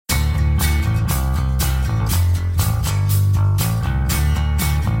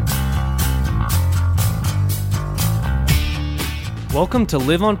Welcome to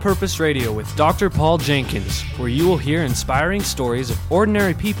Live on Purpose Radio with Dr. Paul Jenkins, where you will hear inspiring stories of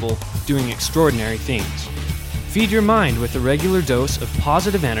ordinary people doing extraordinary things. Feed your mind with a regular dose of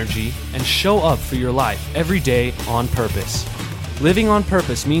positive energy and show up for your life every day on purpose. Living on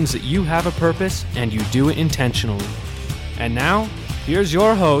purpose means that you have a purpose and you do it intentionally. And now, here's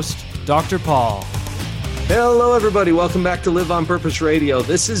your host, Dr. Paul. Hello, everybody. Welcome back to Live on Purpose Radio.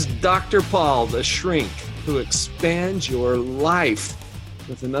 This is Dr. Paul, the shrink who expands your life,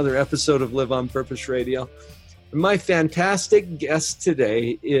 with another episode of Live on Purpose Radio. And my fantastic guest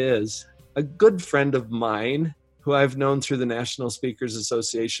today is a good friend of mine who I've known through the National Speakers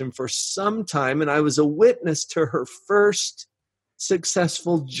Association for some time, and I was a witness to her first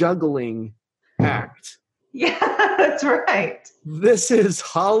successful juggling act. Yeah, that's right. This is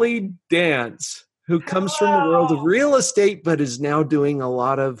Holly Dance, who comes from the world of real estate, but is now doing a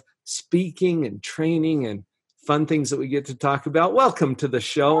lot of speaking and training and fun things that we get to talk about. Welcome to the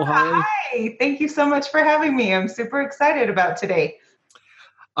show, Holly. Hi, thank you so much for having me. I'm super excited about today.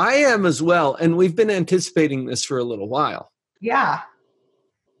 I am as well, and we've been anticipating this for a little while. Yeah.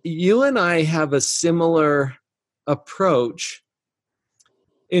 You and I have a similar approach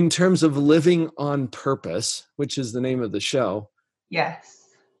in terms of living on purpose, which is the name of the show. Yes.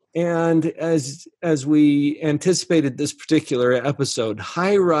 And as we anticipated this particular episode,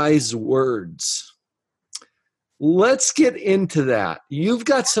 high-rise words. Let's get into that. You've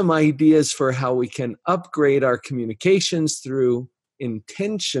got some ideas for how we can upgrade our communications through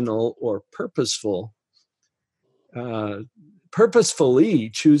intentional or purposefully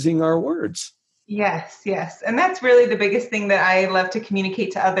choosing our words. Yes. And that's really the biggest thing that I love to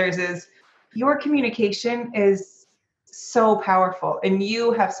communicate to others is your communication is so powerful, and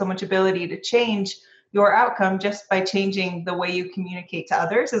you have so much ability to change your outcome just by changing the way you communicate to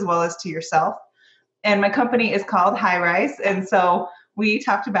others as well as to yourself. And my company is called High Rise. And so we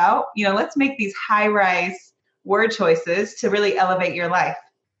talked about, let's make these high rise word choices to really elevate your life.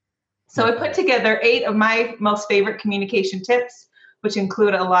 So I put together 8 of my most favorite communication tips, which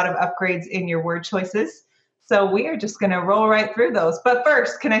include a lot of upgrades in your word choices. So we are just going to roll right through those. But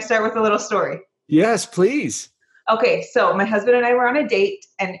first, can I start with a little story? Yes, please. Okay, so my husband and I were on a date,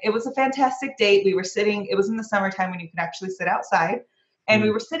 and it was a fantastic date. We were sitting, it was in the summertime when you could actually sit outside, and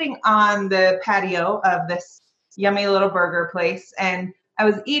we were sitting on the patio of this yummy little burger place, and I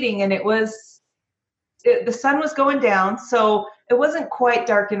was eating, and the sun was going down, so it wasn't quite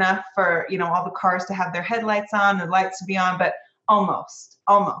dark enough for, all the cars to have their headlights on, and lights to be on, but almost.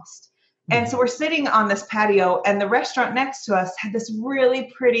 And so we're sitting on this patio, and the restaurant next to us had this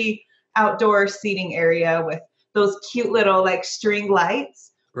really pretty outdoor seating area with those cute little string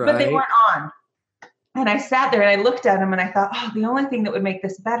lights, but they weren't on. And I sat there and I looked at them and I thought, the only thing that would make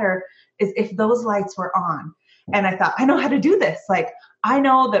this better is if those lights were on. And I thought, I know how to do this. I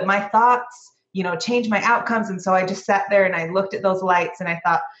know that my thoughts, change my outcomes. And so I just sat there and I looked at those lights and I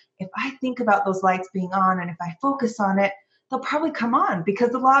thought, if I think about those lights being on and if I focus on it, they'll probably come on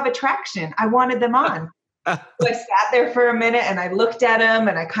because the law of attraction, I wanted them on. So I sat there for a minute and I looked at them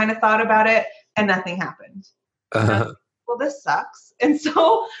and I kind of thought about it and nothing happened. Well, this sucks. And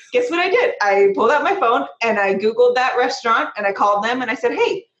so guess what I did? I pulled out my phone and I Googled that restaurant and I called them and I said,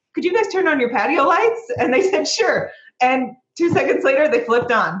 hey, could you guys turn on your patio lights? And they said, sure. And 2 seconds later, they flipped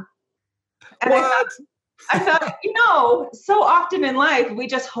on. And I thought, so often in life, we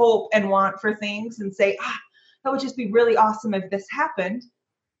just hope and want for things and say, that would just be really awesome if this happened.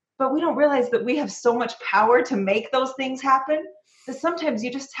 But we don't realize that we have so much power to make those things happen that sometimes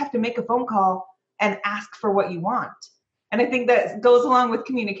you just have to make a phone call and ask for what you want. And I think that goes along with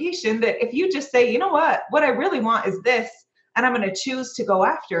communication, that if you just say, what I really want is this, and I'm going to choose to go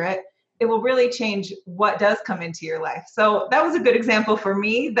after it, it will really change what does come into your life. So that was a good example for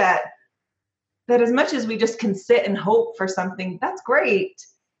me that as much as we just can sit and hope for something, that's great.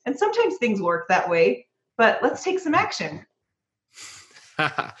 And sometimes things work that way, but let's take some action.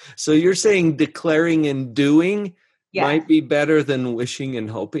 So you're saying declaring and doing might be better than wishing and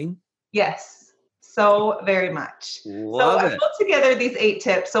hoping? Yes. So very much. Love it. I put together these 8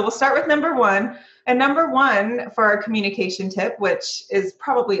 tips. So we'll start with number 1. And number 1 for our communication tip, which is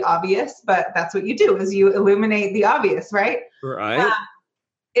probably obvious, but that's what you do is you illuminate the obvious, right? Right.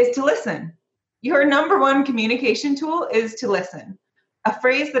 Is to listen. Your number 1 communication tool is to listen. A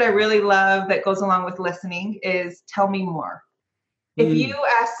phrase that I really love that goes along with listening is tell me more. If you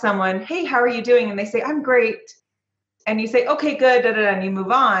ask someone, hey, how are you doing? And they say, I'm great. And you say, okay, good, and you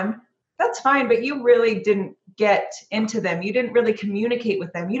move on. That's fine, but you really didn't get into them. You didn't really communicate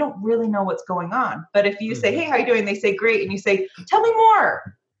with them. You don't really know what's going on. But if you say, hey, how are you doing? They say, great. And you say, tell me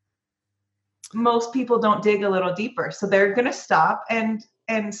more. most people don't dig a little deeper. So they're going to stop.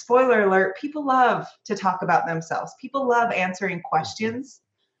 And spoiler alert, people love to talk about themselves. People love answering questions,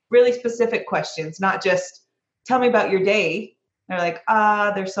 really specific questions, not just tell me about your day. They're like,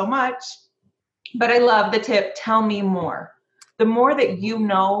 there's so much. But I love the tip, tell me more. The more that you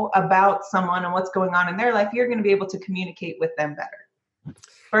know about someone and what's going on in their life, you're going to be able to communicate with them better.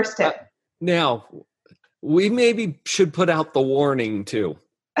 First tip. Now, we maybe should put out the warning too,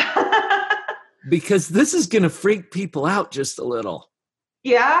 because this is going to freak people out just a little.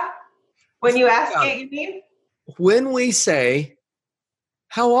 Yeah? When you ask it, you mean? When we say,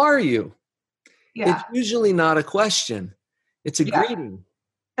 how are you? Yeah. It's usually not a question. It's a greeting.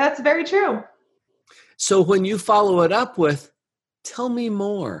 That's very true. So when you follow it up with, tell me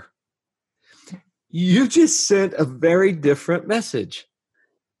more, you just sent a very different message.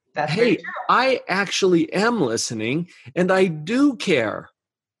 That's very true. I actually am listening and I do care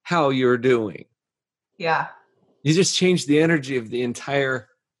how you're doing. Yeah. You just change the energy of the entire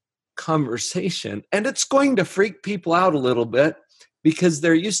conversation, and it's going to freak people out a little bit because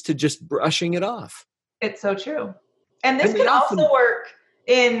they're used to just brushing it off. It's so true. And this can also work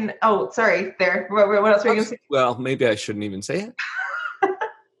in, sorry, there. What else were you going to say? Well, maybe I shouldn't even say it.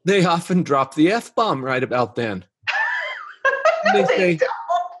 They often drop the F-bomb right about then. They say,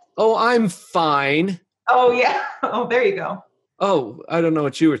 oh, I'm fine. Oh, yeah. Oh, there you go. Oh, I don't know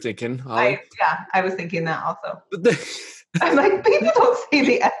what you were thinking, Holly. I was thinking that also. But I'm like, people don't say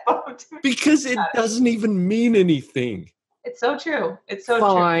the F-bomb to me. Because it doesn't even mean anything. It's so true. It's so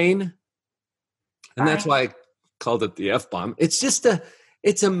fine. true. And that's why I called it the F-bomb. It's just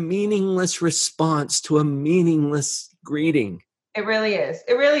it's a meaningless response to a meaningless greeting. It really is.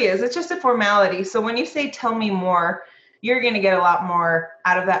 It really is. It's just a formality. So when you say, tell me more, you're going to get a lot more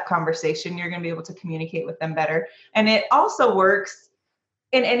out of that conversation. You're going to be able to communicate with them better. And it also works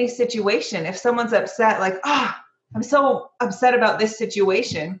in any situation. If someone's upset, like, I'm so upset about this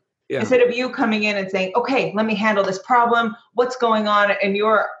situation. Yeah. Instead of you coming in and saying, okay, let me handle this problem. What's going on? And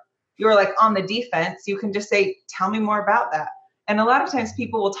you're like on the defense. You can just say, tell me more about that. And a lot of times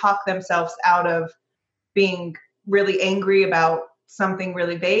people will talk themselves out of being really angry about something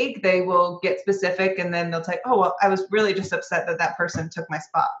really vague. They will get specific and then they'll say, oh, well, I was really just upset that person took my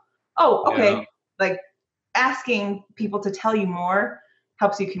spot. Oh, okay. Yeah. Like asking people to tell you more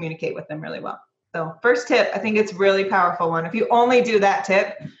helps you communicate with them really well. So first tip, I think it's really powerful one. If you only do that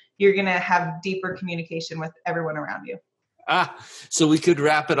tip, you're going to have deeper communication with everyone around you. So we could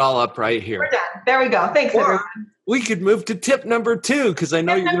wrap it all up right here. We're done. There we go. Thanks, everyone. We could move to tip number 2, because I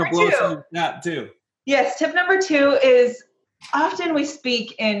know you're going to blow us into that too. Yes, tip number 2 is often we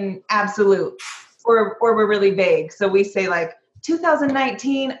speak in absolute or we're really vague. So we say like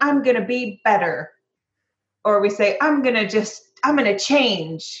 2019, I'm going to be better. Or we say, I'm going to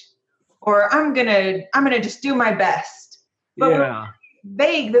change, or I'm going to just do my best. But we're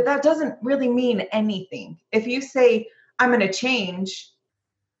vague that doesn't really mean anything. If you say, I'm going to change,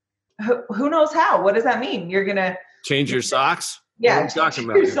 who knows how? What does that mean? You're going to change your socks? Yeah, change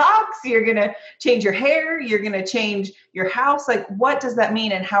your socks. You're going to change your hair. You're going to change your house. Like, what does that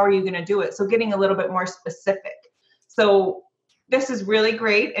mean? And how are you going to do it? So getting a little bit more specific. So this is really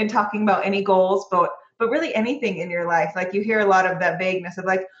great in talking about any goals, but really anything in your life. Like you hear a lot of that vagueness of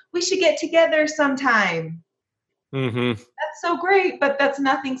like, we should get together sometime. Mm-hmm. That's so great, but that's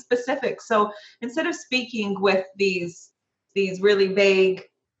nothing specific. So instead of speaking with these really vague,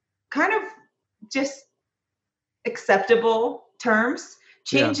 kind of just acceptable terms,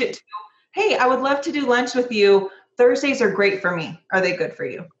 change it to, hey, I would love to do lunch with you. Thursdays are great for me. Are they good for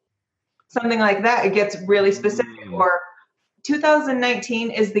you? Something like that. It gets really specific. Or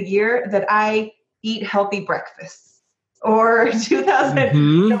 2019 is the year that I eat healthy breakfasts. Or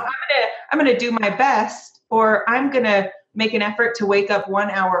I'm going to do my best, or I'm going to make an effort to wake up 1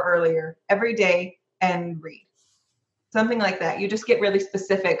 hour earlier every day and read. Something like that. You just get really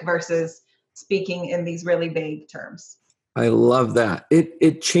specific versus speaking in these really vague terms. I love that.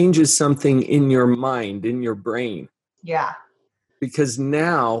 It changes something in your mind, in your brain. Yeah. Because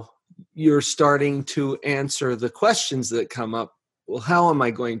now you're starting to answer the questions that come up. Well, how am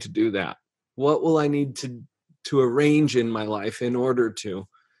I going to do that? What will I need to arrange in my life in order to?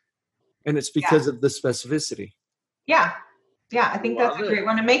 And it's because of the specificity. Yeah. Yeah. I think that's a great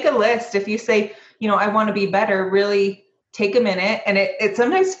one. To make a list. If you say, I want to be better, really take a minute. And it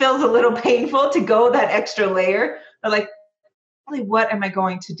sometimes feels a little painful to go that extra layer. But like, really, what am I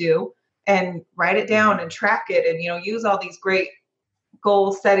going to do? And write it down and track it and, use all these great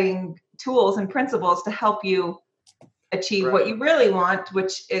goal setting tools and principles to help you achieve what you really want,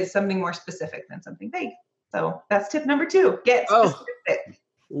 which is something more specific than something vague. So that's tip number 2. Get specific.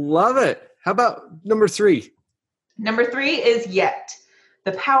 Love it. How about number 3? Number 3 is yet.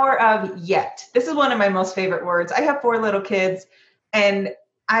 The power of yet. This is one of my most favorite words. I have 4 little kids, and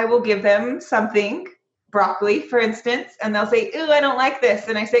I will give them something, broccoli, for instance, and they'll say, "Ooh, I don't like this."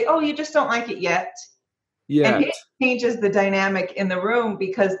 And I say, "Oh, you just don't like it yet." Yet. And it changes the dynamic in the room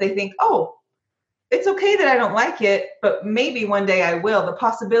because they think, "Oh, it's okay that I don't like it, but maybe one day I will." The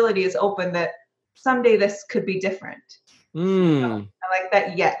possibility is open that someday this could be different. So I like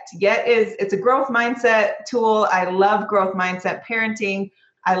that yet. It's a growth mindset tool. I love growth mindset parenting.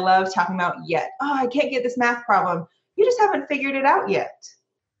 I love talking about yet. Oh, I can't get this math problem. You just haven't figured it out yet.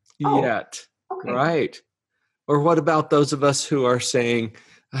 Yet. Okay. Right. Or what about those of us who are saying,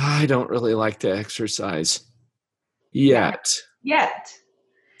 I don't really like to exercise yet? Yet.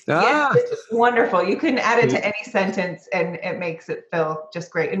 Ah. Yes, it's wonderful. You can add it to any sentence and it makes it feel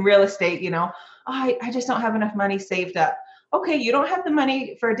just great. In real estate, I just don't have enough money saved up. Okay, you don't have the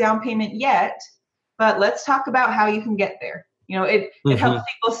money for a down payment yet, but let's talk about how you can get there. It helps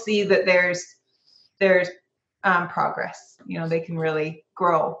people see that there's progress. They can really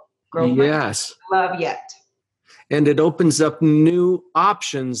grow. Yes. Love yet. And it opens up new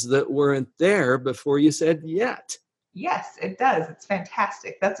options that weren't there before you said yet. Yes, it does. It's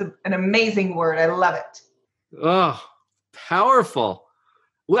fantastic. That's an amazing word. I love it. Oh, powerful.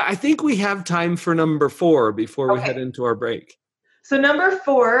 Well, I think we have time for number 4 before we head into our break. So number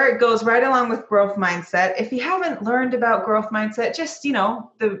 4 goes right along with growth mindset. If you haven't learned about growth mindset, just,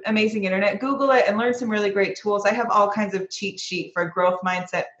 the amazing internet, Google it and learn some really great tools. I have all kinds of cheat sheet for growth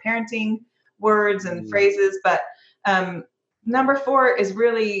mindset parenting words and phrases. But number 4 is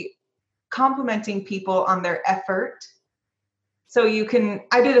really complimenting people on their effort. So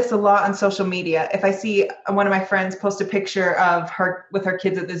I do this a lot on social media. If I see one of my friends post a picture of her with her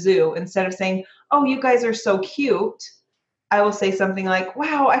kids at the zoo, instead of saying, "Oh, you guys are so cute," I will say something like,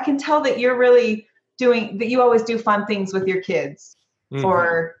 "Wow, I can tell that you're really that you always do fun things with your kids."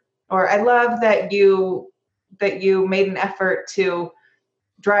 Or "I love that you made an effort to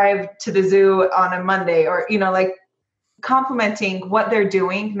drive to the zoo on a Monday," or, like complimenting what they're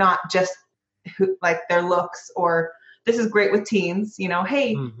doing, not just like their looks. Or this is great with teens,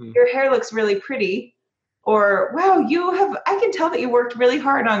 "Hey, your hair looks really pretty," or "Wow, I can tell that you worked really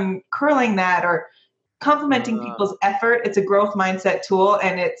hard on curling that," or complimenting people's effort. It's a growth mindset tool,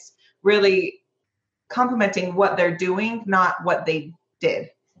 and it's really complimenting what they're doing, not what they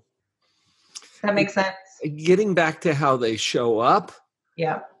did. Does that make sense? Getting back to how they show up.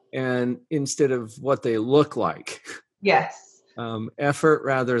 Yeah. And instead of what they look like. Yes. Effort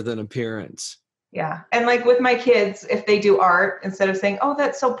rather than appearance. Yeah. And like with my kids, if they do art, instead of saying, "Oh,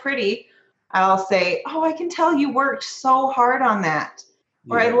 that's so pretty," I'll say, "Oh, I can tell you worked so hard on that."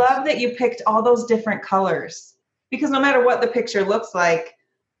 Or "I love that you picked all those different colors." Because no matter what the picture looks like,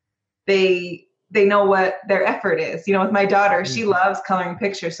 they know what their effort is. With my daughter, she loves coloring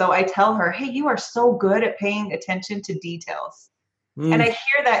pictures. So I tell her, "Hey, you are so good at paying attention to details." And I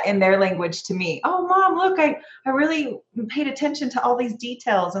hear that in their language to me. "Oh, Mom, look, I really paid attention to all these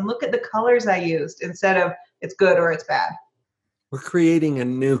details, and look at the colors I used," instead of "it's good" or "it's bad." We're creating a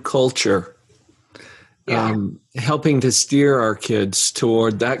new culture, helping to steer our kids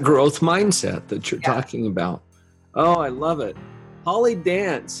toward that growth mindset that you're talking about. Oh, I love it. Holly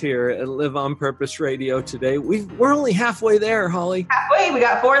Dance here at Live on Purpose Radio today. We're only halfway there, Holly. Halfway, we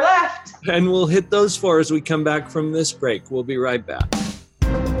got 4 left. And we'll hit those 4 as we come back from this break. We'll be right back.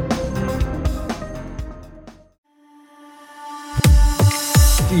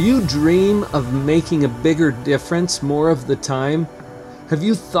 Do you dream of making a bigger difference more of the time? Have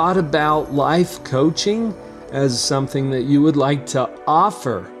you thought about life coaching as something that you would like to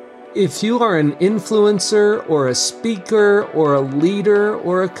offer? If you are an influencer or a speaker or a leader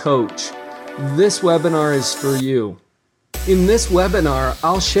or a coach, this webinar is for you. In this webinar,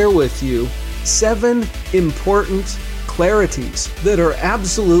 I'll share with you 7 important clarities that are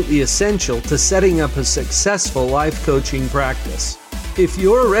absolutely essential to setting up a successful life coaching practice. If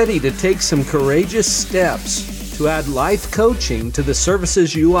you're ready to take some courageous steps to add life coaching to the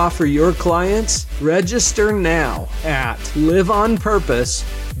services you offer your clients, register now at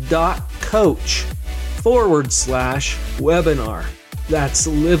liveonpurpose.coach/webinar. That's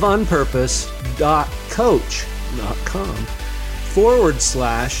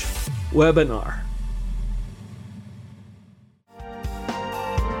liveonpurpose.coach.com/webinar.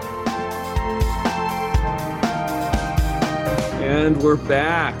 And we're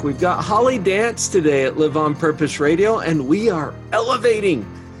back. We've got Holly Dance today at Live on Purpose Radio, and we are elevating.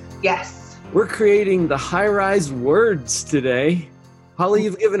 Yes. We're creating the high-rise words today. Holly,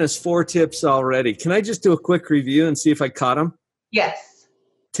 you've given us 4 tips already. Can I just do a quick review and see if I caught them? Yes.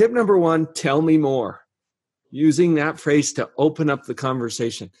 Tip number 1, tell me more. Using that phrase to open up the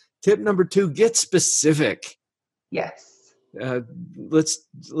conversation. Tip number 2, get specific. Yes.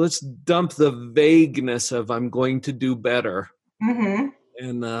 Let's dump the vagueness of I'm going to do better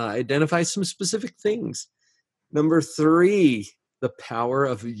and identify some specific things. Number 3, the power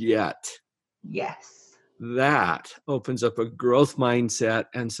of yet. Yes. That opens up a growth mindset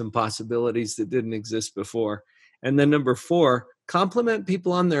and some possibilities that didn't exist before. And then number 4, compliment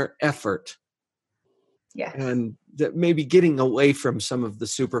people on their effort. Yes. And that maybe getting away from some of the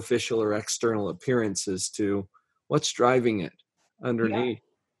superficial or external appearances to what's driving it underneath.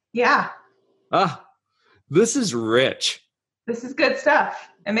 Yeah. This is rich. This is good stuff.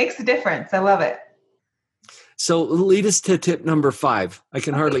 It makes a difference. I love it. So lead us to tip number 5. I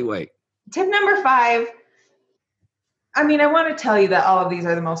can hardly wait. Tip number 5. I mean, I want to tell you that all of these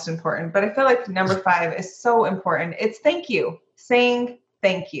are the most important, but I feel like number 5 is so important. It's thank you. Saying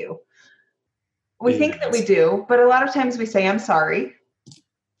thank you. We think that we do, but a lot of times we say, I'm sorry.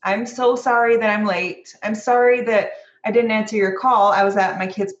 I'm so sorry that I'm late. I'm sorry that I didn't answer your call. I was at my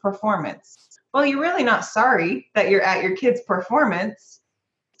kid's performance. Well, you're really not sorry that you're at your kid's performance.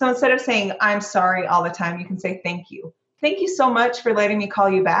 So instead of saying, I'm sorry all the time, you can say, thank you. Thank you so much for letting me call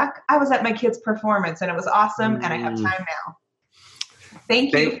you back. I was at my kid's performance and it was awesome and I have time now.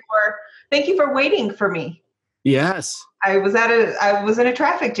 Thank you for waiting for me. Yes. I was in a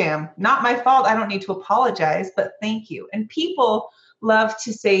traffic jam. Not my fault. I don't need to apologize, but thank you. And people love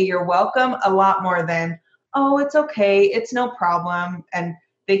to say you're welcome a lot more than, oh, it's okay. It's no problem. And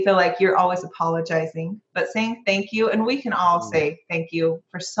they feel like you're always apologizing, but saying thank you. And we can all say thank you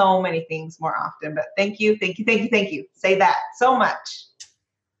for so many things more often, but thank you, thank you, thank you, thank you. Say that so much.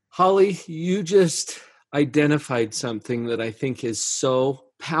 Holly, you just identified something that I think is so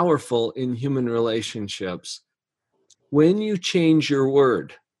powerful in human relationships. When you change your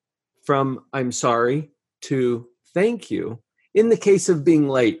word from I'm sorry to thank you, in the case of being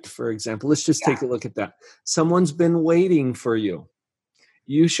late, for example, let's just take a look at that. Someone's been waiting for you.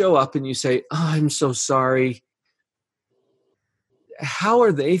 You show up and you say, oh, I'm so sorry. How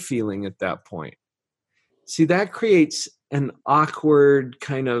are they feeling at that point? See, that creates an awkward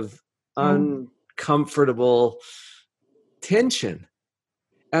kind of uncomfortable tension,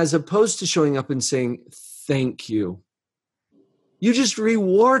 as opposed to showing up and saying, thank you. You just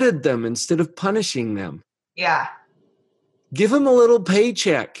rewarded them instead of punishing them. Yeah. Give them a little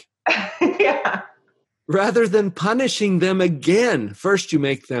paycheck. Yeah. Rather than punishing them again. First you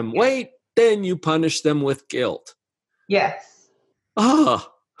make them wait, then you punish them with guilt. Yes. Yeah,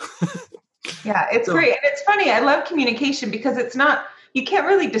 it's great. And it's funny. I love communication because it's not, you can't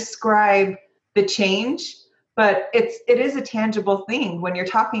really describe the change, but it is a tangible thing when you're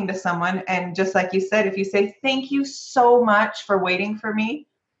talking to someone. And just like you said, if you say, thank you so much for waiting for me,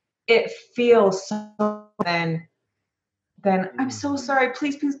 it feels so then I'm so sorry.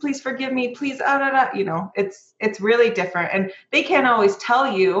 Please, please, please forgive me. Please, you know, it's really different. And they can't always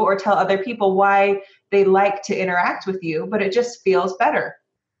tell you or tell other people why they like to interact with you, but it just feels better.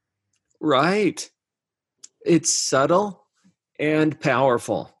 Right. It's subtle and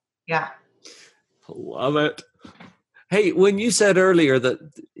powerful. Yeah. Love it. Hey, when you said earlier that,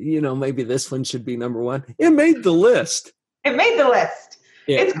 you know, maybe this one should be number 1, it made the list. It made the list.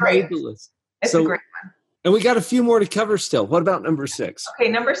 It's great. Made the list. It's a great one. And we got a few more to cover still. What about number 6?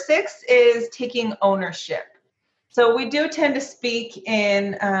 Okay, number 6 is taking ownership. So we do tend to speak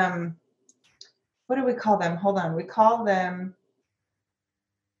in, what do we call them? Hold on. We call them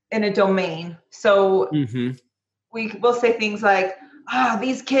in a domain. So we'll say things like,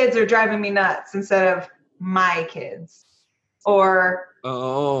 these kids are driving me nuts instead of my kids. Or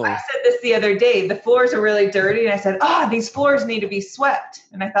I said this the other day, the floors are really dirty. And I said, these floors need to be swept.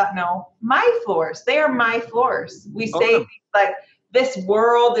 And I thought, no, my floors, they are my floors. We say things like, this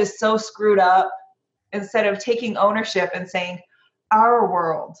world is so screwed up, instead of taking ownership and saying, our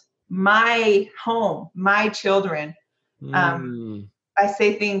world, my home, my children. I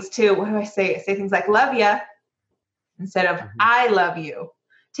say things too. What do I say? I say things like, love ya, instead of I love you.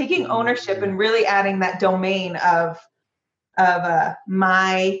 Taking ownership and really adding that domain of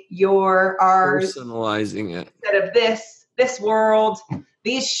my, your, ours. Personalizing it. Instead of this world,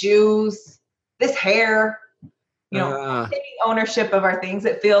 these shoes, this hair, you know, taking ownership of our things.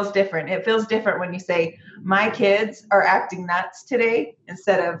 It feels different. It feels different when you say, my kids are acting nuts today,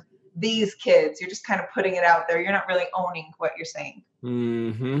 instead of these kids. You're just kind of putting it out there. You're not really owning what you're saying.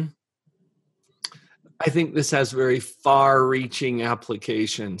 I think this has very far-reaching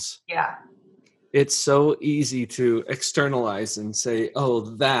applications. Yeah. It's so easy to externalize and say,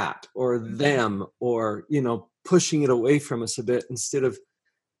 that or them, or, you know, pushing it away from us a bit, instead of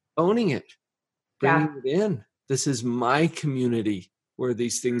owning it, Yeah. bringing it in. This is my community where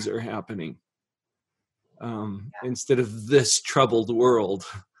these things are happening, instead of this troubled world.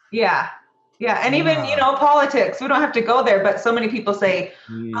 Yeah. Yeah. And even, politics, we don't have to go there, but so many people say,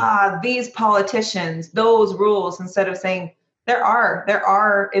 these politicians, those rules, instead of saying there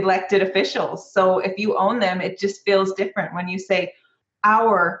are elected officials. So if you own them, it just feels different when you say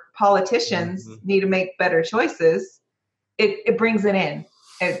our politicians need to make better choices. It brings it in.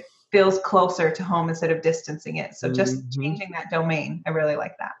 It feels closer to home instead of distancing it. So just changing that domain, I really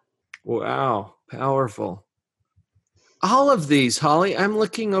like that. Wow. Powerful. All of these, Holly, I'm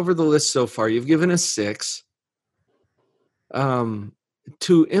looking over the list so far. You've given us 6.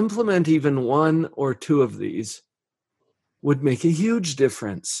 To implement even 1 or 2 of these would make a huge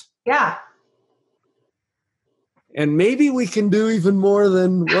difference. Yeah. And maybe we can do even more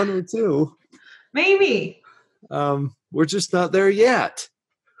than 1 or 2. Maybe. We're just not there yet.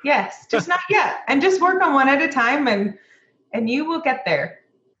 Yes, just not yet. And just work on one at a time, and you will get there.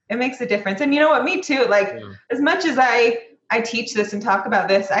 It makes a difference. And you know what, me too, as much as I teach this and talk about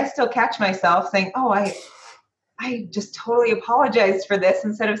this, I still catch myself saying, oh, I just totally apologized for this,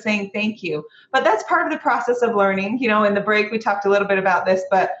 instead of saying thank you. But that's part of the process of learning. In the break, we talked a little bit about this,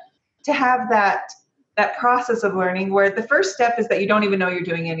 but to have that process of learning where the first step is that you don't even know you're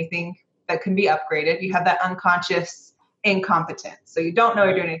doing anything that can be upgraded. You have that unconscious incompetence. So you don't know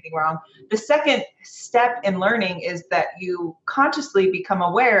you're doing anything wrong. The second step in learning is that you consciously become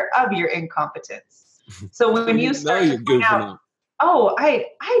aware of your incompetence. So when you start to point out, oh, I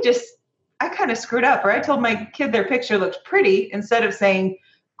kind of screwed up, or I told my kid their picture looked pretty, instead of saying,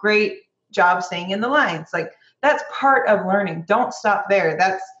 great job staying in the lines. That's part of learning. Don't stop there.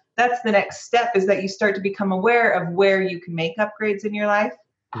 That's the next step, is that you start to become aware of where you can make upgrades in your life.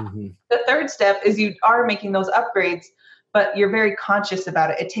 The third step is you are making those upgrades, but you're very conscious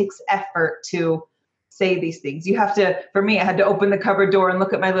about it. It takes effort to say these things. You have to, for me, I had to open the cupboard door and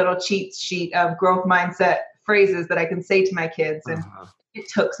look at my little cheat sheet of growth mindset phrases that I can say to my kids. And it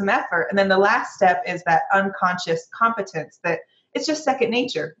took some effort. And then the last step is that unconscious competence, that it's just second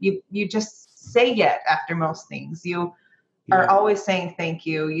nature. You just say it after most things. You are always saying thank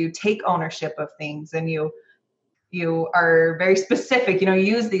you. You take ownership of things, and you are very specific,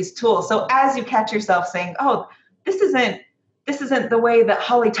 use these tools. So as you catch yourself saying, oh, this isn't the way that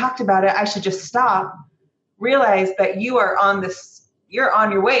Holly talked about it, I should just stop, realize that you're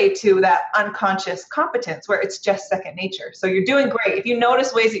on your way to that unconscious competence where it's just second nature. So you're doing great. If you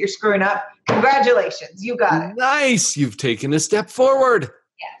notice ways that you're screwing up, congratulations, you got it. Nice. You've taken a step forward.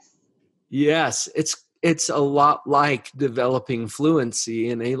 Yes. Yes. It's a lot like developing fluency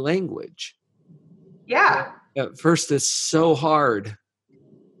in a language. Yeah. At first, it's so hard,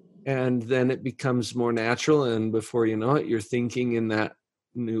 and then it becomes more natural, and before you know it, you're thinking in that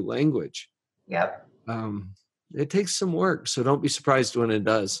new language. Yep. It takes some work, so don't be surprised when it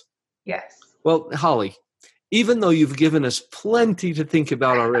does. Yes. Well, Holly, even though you've given us plenty to think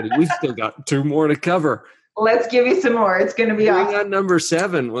about already, we've still got 2 more to cover. Let's give you some more. It's going to be awesome. Bring on number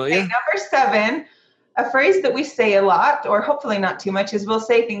 7, will you? Okay, number 7, a phrase that we say a lot, or hopefully not too much, is we'll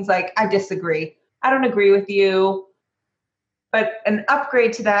say things like, I disagree. I don't agree with you. But an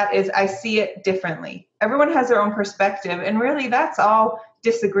upgrade to that is, I see it differently. Everyone has their own perspective. And really, that's all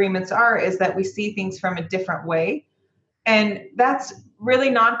disagreements are, is that we see things from a different way. And that's really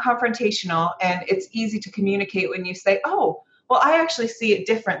non-confrontational. And it's easy to communicate when you say, oh, well, I actually see it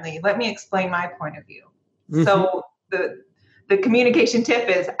differently. Let me explain my point of view. So the communication tip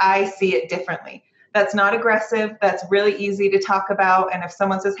is, I see it differently. That's not aggressive. That's really easy to talk about. And if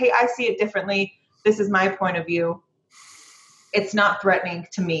someone says, hey, I see it differently, this is my point of view, it's not threatening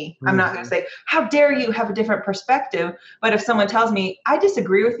to me. I'm not going to say, how dare you have a different perspective? But if someone tells me, I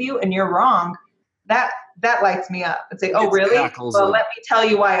disagree with you and you're wrong, that lights me up and say, oh, really? Well, let me tell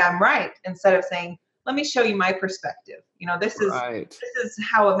you why I'm right. Instead of saying, let me show you my perspective. This is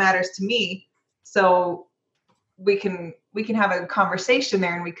how it matters to me. So we can have a conversation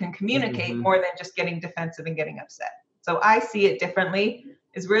there, and we can communicate more than just getting defensive and getting upset. So I see it differently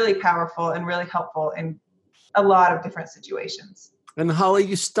is really powerful and really helpful in a lot of different situations. And Holly,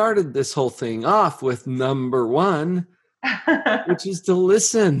 you started this whole thing off with number 1, which is to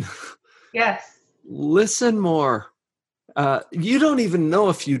listen. Yes. Listen more. You don't even know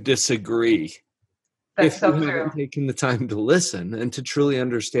if you disagree. That's so you true. haven't taken the time to listen and to truly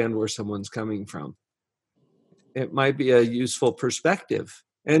understand where someone's coming from. It might be a useful perspective.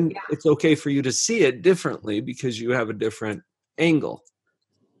 And it's okay for you to see it differently because you have a different angle.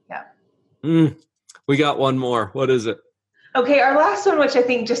 Yeah. We got one more. What is it? Okay, our last one, which I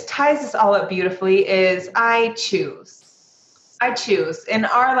think just ties this all up beautifully, is I choose. I choose. In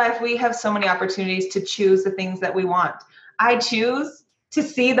our life, we have so many opportunities to choose the things that we want. I choose to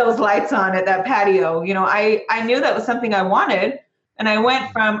see those lights on at that patio. You know, I knew that was something I wanted. And I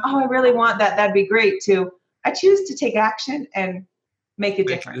went from, oh, I really want that. That'd be great, to I choose to take action and make a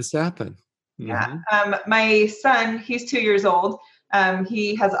difference. Make this happen. Yeah. My son, he's 2 years old.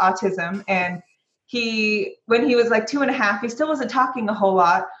 He has autism, and when he was like 2.5, he still wasn't talking a whole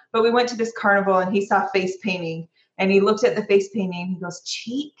lot, but we went to this carnival and he saw face painting, and he looked at the face painting. He goes,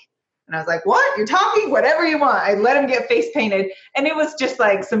 cheek. And I was like, what? You're talking? Whatever you want. I let him get face painted. And it was just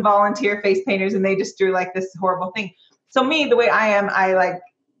like some volunteer face painters, and they just drew like this horrible thing. So me, the way I am, I like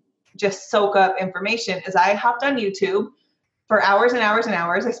just soak up information. Is I hopped on YouTube for hours and hours and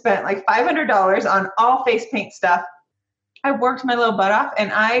hours. I spent like $500 on all face paint stuff. I worked my little butt off,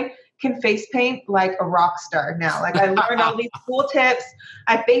 and I can face paint like a rock star now. Like I learned all these cool tips.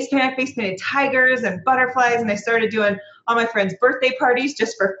 I face painted tigers and butterflies, and I started doing all my friends' birthday parties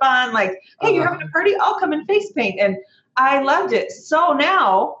just for fun. Like, hey, you're having a party? I'll come and face paint. And I loved it. So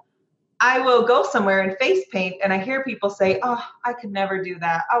now I will go somewhere and face paint, and I hear people say, oh, I could never do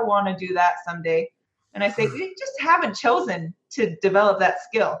that. I want to do that someday. And I say, you just haven't chosen to develop that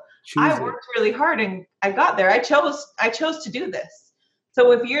skill. I worked really hard and I got there. I chose to do this.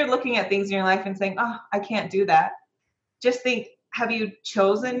 So if you're looking at things in your life and saying, oh, I can't do that, just think, have you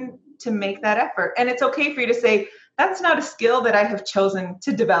chosen to make that effort? And it's okay for you to say, that's not a skill that I have chosen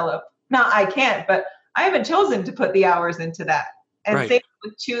to develop. Now I can't, but I haven't chosen to put the hours into that. And same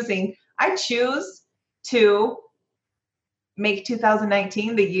with choosing. I choose to make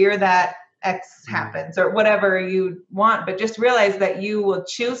 2019 the year that X happens, or whatever you want, but just realize that you will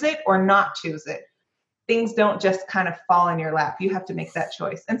choose it or not choose it. Things don't just kind of fall in your lap. You have to make that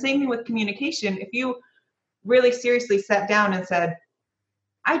choice. And same thing with communication. If you really seriously sat down and said,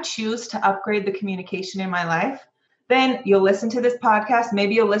 I choose to upgrade the communication in my life, then you'll listen to this podcast.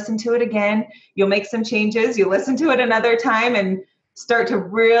 Maybe you'll listen to it again. You'll make some changes. You'll listen to it another time and start to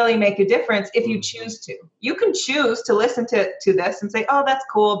really make a difference if you choose to. You can choose to listen to this and say, oh, that's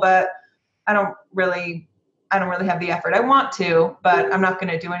cool, but I don't really have the effort. I want to, but I'm not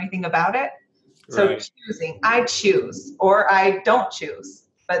going to do anything about it. So choosing, I choose, or I don't choose.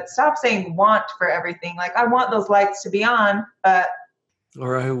 But stop saying want for everything. Like, I want those lights to be on, but...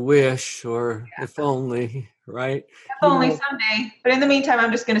 Or I wish, or if only, right? If only someday. But in the meantime,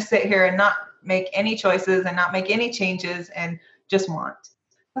 I'm just going to sit here and not make any choices and not make any changes and just want.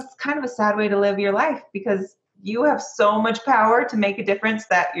 That's kind of a sad way to live your life, because you have so much power to make a difference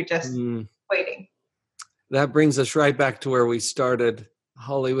that you're just waiting. That brings us right back to where we started,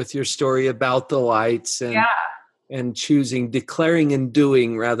 Holly, with your story about the lights and choosing, declaring and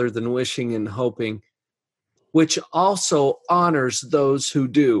doing rather than wishing and hoping, which also honors those who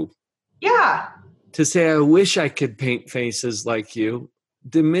do. Yeah. To say, I wish I could paint faces like you,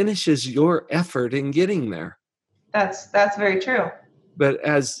 diminishes your effort in getting there. That's very true. But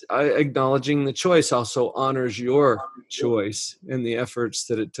as acknowledging the choice also honors your choice and the efforts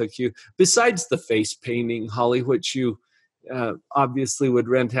that it took you. Besides the face painting, Holly, which you obviously would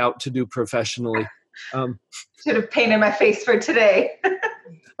rent out to do professionally. Should have painted my face for today.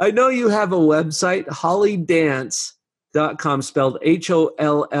 I know you have a website, hollydance.com, spelled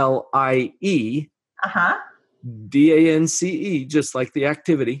HOLLIE. DANCE, just like the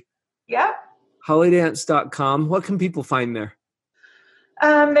activity. Yeah. Hollydance.com. What can people find there?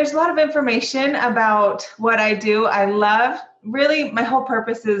 There's a lot of information about what I do. My whole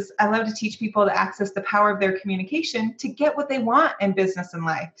purpose is I love to teach people to access the power of their communication to get what they want in business and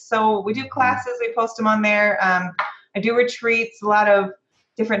life. So we do classes, we post them on there. I do retreats, a lot of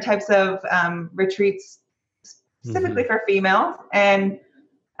different types of retreats specifically for females. And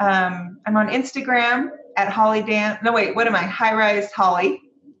I'm on Instagram at Holly Dance. No, wait, what am I? High Rise Holly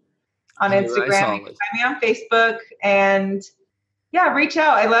on Instagram. You can find me on Facebook, and reach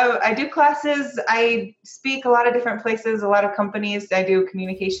out. I do classes. I speak a lot of different places, a lot of companies. I do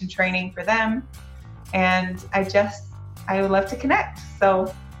communication training for them. And I would love to connect.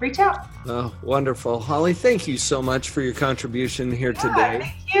 So reach out. Oh, wonderful. Holly, thank you so much for your contribution here today.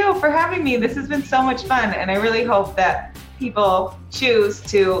 Thank you for having me. This has been so much fun. And I really hope that people choose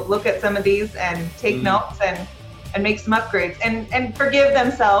to look at some of these and take notes and make some upgrades and forgive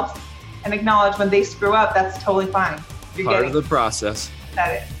themselves and acknowledge when they screw up. That's totally fine. Part of the process.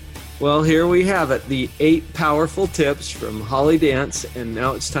 That is. Well, here we have it, the 8 powerful tips from Holly Dance, and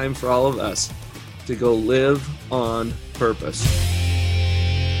now it's time for all of us to go live on purpose.